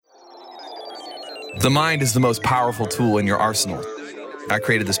The mind is the most powerful tool in your arsenal. I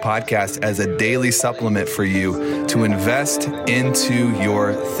created this podcast as a daily supplement for you to invest into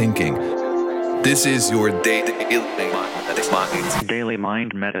your thinking. This is your Daily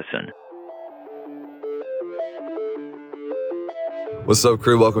Mind Medicine. What's up,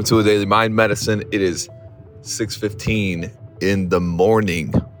 crew? Welcome to a Daily Mind Medicine. It is 6:15 in the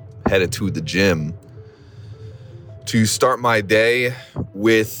morning, headed to the gym to start my day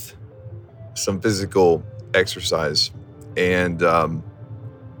with some physical exercise. And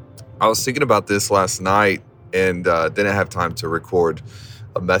I was thinking about this last night and didn't have time to record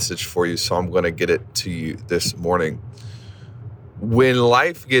a message for you, so I'm going to get it to you this morning. When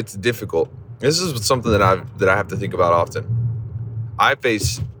life gets difficult, this is something that I have to think about often. I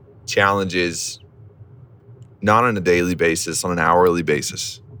face challenges not on a daily basis, on an hourly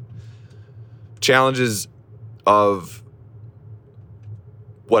basis. Challenges of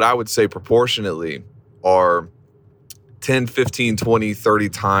what I would say proportionately are 10, 15, 20, 30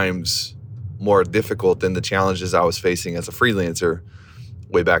 times more difficult than the challenges I was facing as a freelancer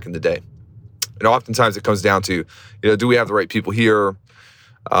way back in the day. And oftentimes it comes down to, do we have the right people here?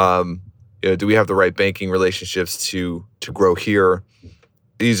 Do we have the right banking relationships to grow here?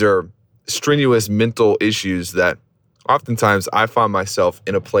 These are strenuous mental issues that oftentimes I find myself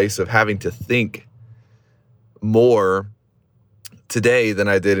in a place of having to think more today than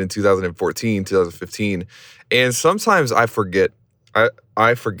I did in 2014, 2015. And sometimes I forget.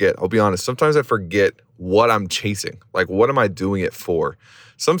 I forget. I'll be honest. Sometimes I forget what I'm chasing. Like, what am I doing it for?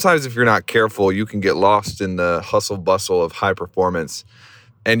 Sometimes if you're not careful, you can get lost in the hustle bustle of high performance.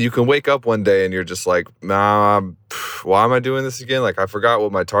 And you can wake up one day and you're just like, why am I doing this again? Like, I forgot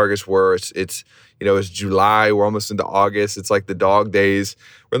what my targets were. It's July. We're almost into August. It's like the dog days.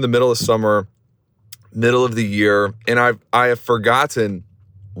 We're in the middle of summer, middle of the year. And I have forgotten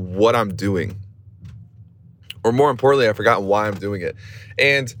what I'm doing. Or more importantly, I've forgotten why I'm doing it.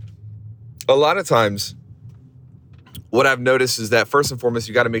 And a lot of times, what I've noticed is that first and foremost,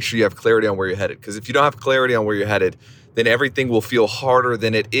 you got to make sure you have clarity on where you're headed. Because if you don't have clarity on where you're headed, then everything will feel harder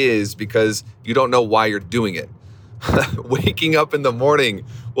than it is because you don't know why you're doing it. Waking up in the morning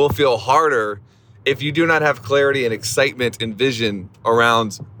will feel harder if you do not have clarity and excitement and vision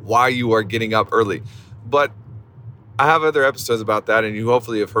around why you are getting up early. But I have other episodes about that, and you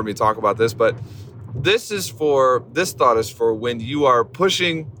hopefully have heard me talk about this. But this thought is for when you are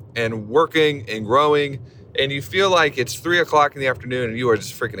pushing and working and growing and you feel like it's 3 o'clock in the afternoon and you are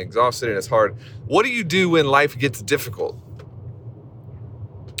just freaking exhausted and it's hard. What do you do when life gets difficult?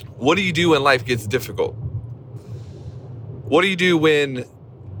 What do you do when life gets difficult? What do you do when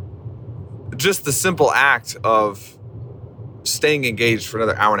just the simple act of staying engaged for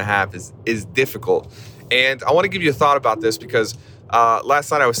another hour and a half is difficult? And I want to give you a thought about this because last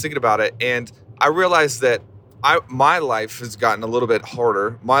night I was thinking about it and I realized that my life has gotten a little bit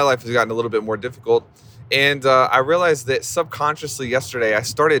harder. My life has gotten a little bit more difficult. And I realized that subconsciously yesterday, I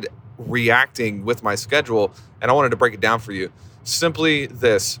started reacting with my schedule, and I wanted to break it down for you. Simply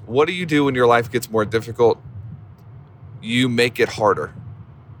this: what do you do when your life gets more difficult? You make it harder.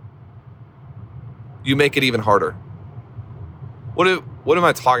 You make it even harder. What am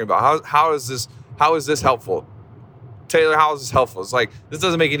I talking about? How is this helpful? Taylor, how is this helpful? It's like, this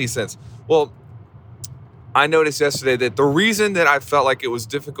doesn't make any sense. Well, I noticed yesterday that the reason that I felt like it was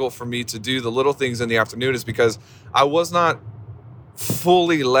difficult for me to do the little things in the afternoon is because I was not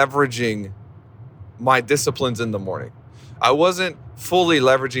fully leveraging my disciplines in the morning. I wasn't fully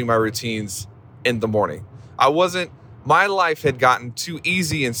leveraging my routines in the morning. My life had gotten too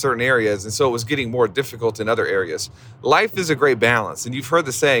easy in certain areas, and so it was getting more difficult in other areas. Life is a great balance, and you've heard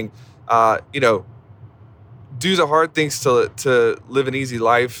the saying, do the hard things to live an easy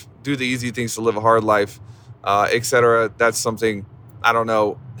life, do the easy things to live a hard life. Etc. That's something, I don't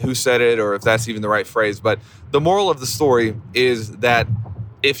know who said it or if that's even the right phrase, but the moral of the story is that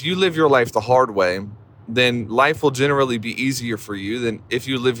if you live your life the hard way, then life will generally be easier for you than if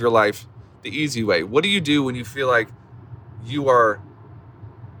you live your life the easy way. What do you do when you feel like you are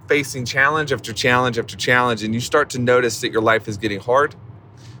facing challenge after challenge after challenge and you start to notice that your life is getting hard?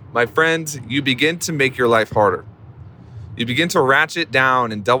 My friend, you begin to make your life harder. You begin to ratchet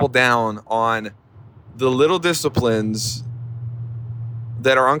down and double down on the little disciplines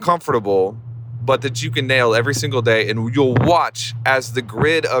that are uncomfortable, but that you can nail every single day. And you'll watch as the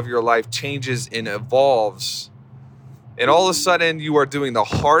grid of your life changes and evolves. And all of a sudden you are doing the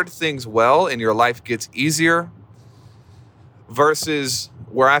hard things well and your life gets easier, versus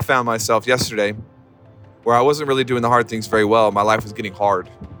where I found myself yesterday, where I wasn't really doing the hard things very well. My life was getting hard.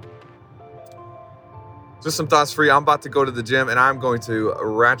 Just some thoughts for you. I'm about to go to the gym and I'm going to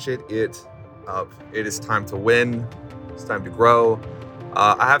ratchet it of it is time to win. It's time to grow.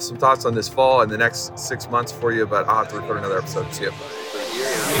 I have some thoughts on this fall and the next 6 months for you, but I'll have to record another episode. See you.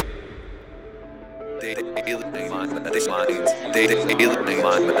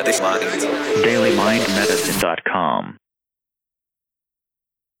 DailyMindMedicine.com